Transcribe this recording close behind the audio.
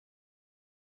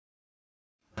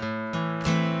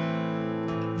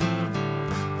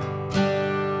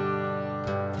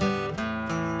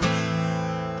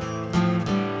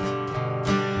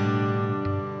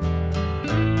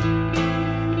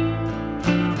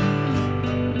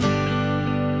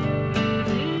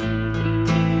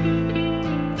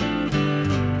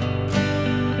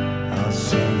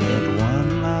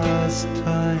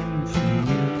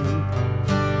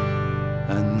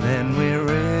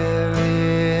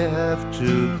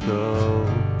to go.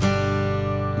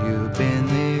 You've been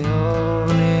the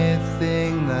only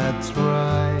thing that's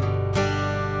right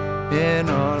in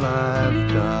all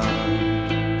I've done.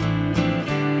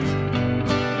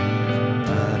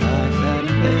 And I can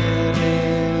barely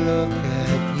look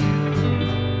at you,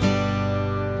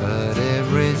 but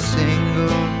every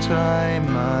single time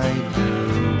I do,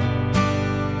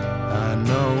 I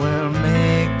know we'll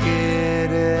make it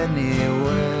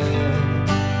anywhere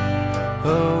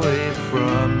away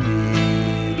from you.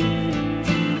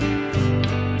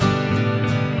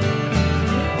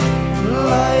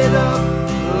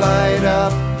 Light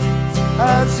up,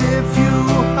 as if you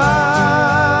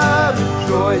had a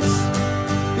choice.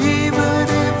 Even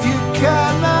if you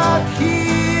cannot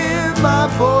hear my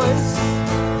voice,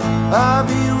 I'll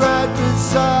be right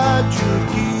beside you,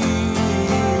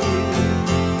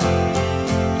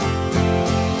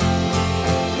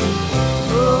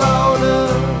 louder,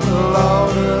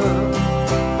 louder,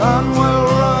 and we'll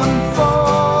run for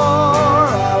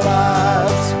our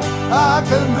lives. I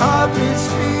can hardly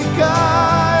speak, I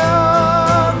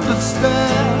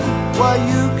understand why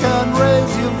you can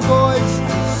raise your voice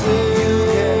to say.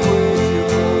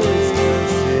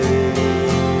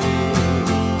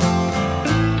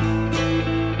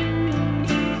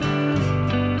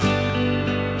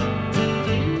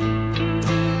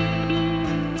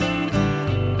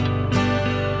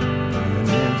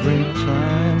 Every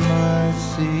time I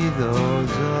see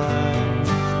those eyes,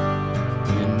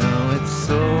 you know it's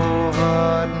so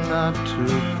hard not to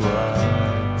cry.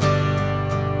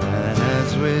 And as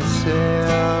we say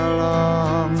our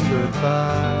long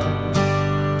goodbyes,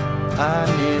 I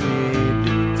nearly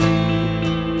do.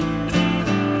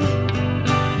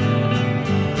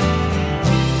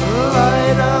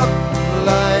 Light up,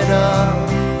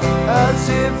 as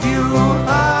if you